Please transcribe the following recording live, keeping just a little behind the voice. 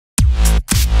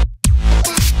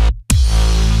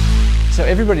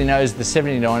everybody knows the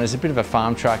 79 is a bit of a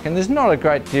farm truck and there's not a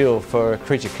great deal for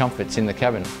creature comforts in the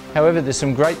cabin. However, there's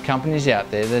some great companies out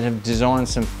there that have designed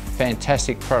some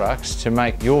fantastic products to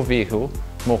make your vehicle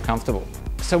more comfortable.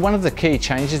 So one of the key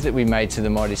changes that we made to the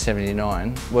Mighty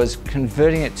 79 was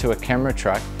converting it to a camera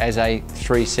truck as a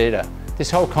 3-seater.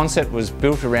 This whole concept was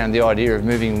built around the idea of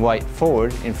moving weight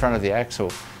forward in front of the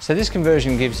axle. So this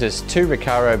conversion gives us 2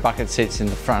 RECARO bucket seats in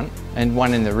the front and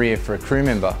 1 in the rear for a crew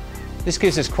member. This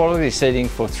gives us quality seating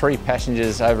for 3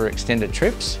 passengers over extended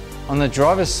trips. On the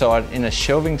driver's side, in a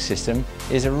shelving system,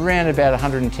 is around about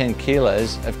 110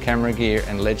 kilos of camera gear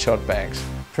and lead shot bags,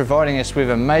 providing us with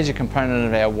a major component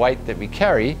of our weight that we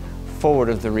carry forward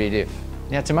of the rear diff.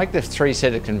 Now, to make the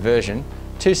 3-seater conversion,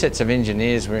 2 sets of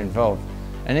engineers were involved.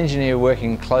 An engineer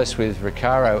working close with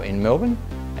RECARO in Melbourne,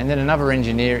 and then another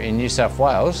engineer in New South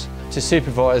Wales to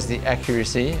supervise the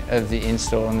accuracy of the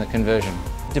install and the conversion.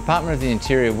 The Department of the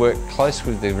Interior worked close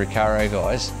with the RECARO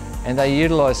guys, and they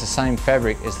utilised the same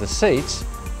fabric as the seats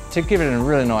to give it a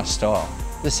really nice style.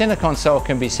 The centre console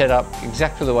can be set up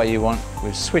exactly the way you want,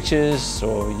 with switches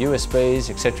or USBs,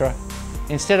 etc.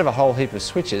 Instead of a whole heap of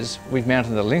switches, we've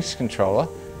mounted the LINX controller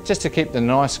just to keep the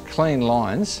nice clean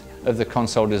lines of the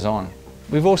console design.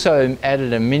 We've also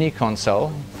added a mini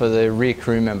console for the rear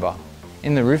crew member.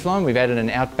 In the roofline, we've added an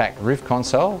Outback roof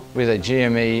console with a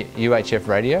GME UHF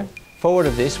radio. Forward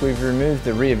of this, we've removed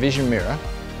the rear vision mirror,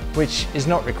 which is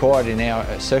not required in our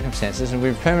circumstances, and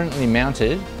we've permanently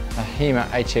mounted a HEMA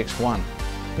HX1.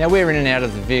 Now, we're in and out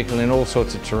of the vehicle in all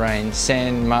sorts of terrain: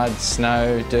 sand, mud,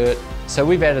 snow, dirt. So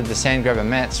we've added the sand grabber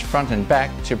mats front and back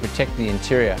to protect the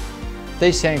interior.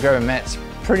 These sand grabber mats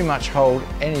pretty much hold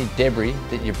any debris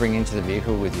that you bring into the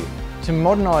vehicle with you. To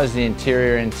modernise the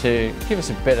interior and to give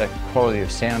us a better quality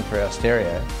of sound for our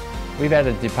stereo, we've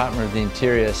added Department of the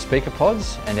Interior speaker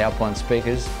pods and Alpine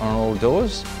speakers on all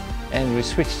doors, and we've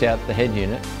switched out the head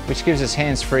unit, which gives us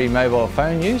hands-free mobile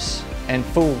phone use and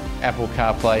full Apple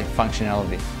CarPlay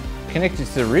functionality. Connected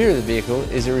to the rear of the vehicle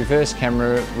is a reverse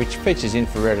camera which features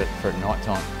infrared for at night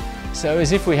time. So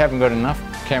as if we haven't got enough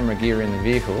camera gear in the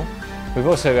vehicle, we've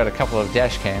also got a couple of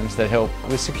dash cams that help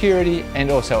with security and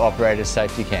also operator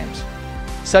safety cams.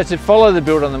 So to follow the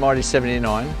build on the Mighty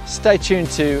 79, stay tuned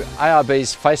to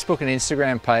ARB's Facebook and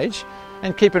Instagram page,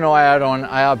 and keep an eye out on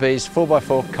ARB's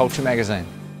 4x4 Culture magazine.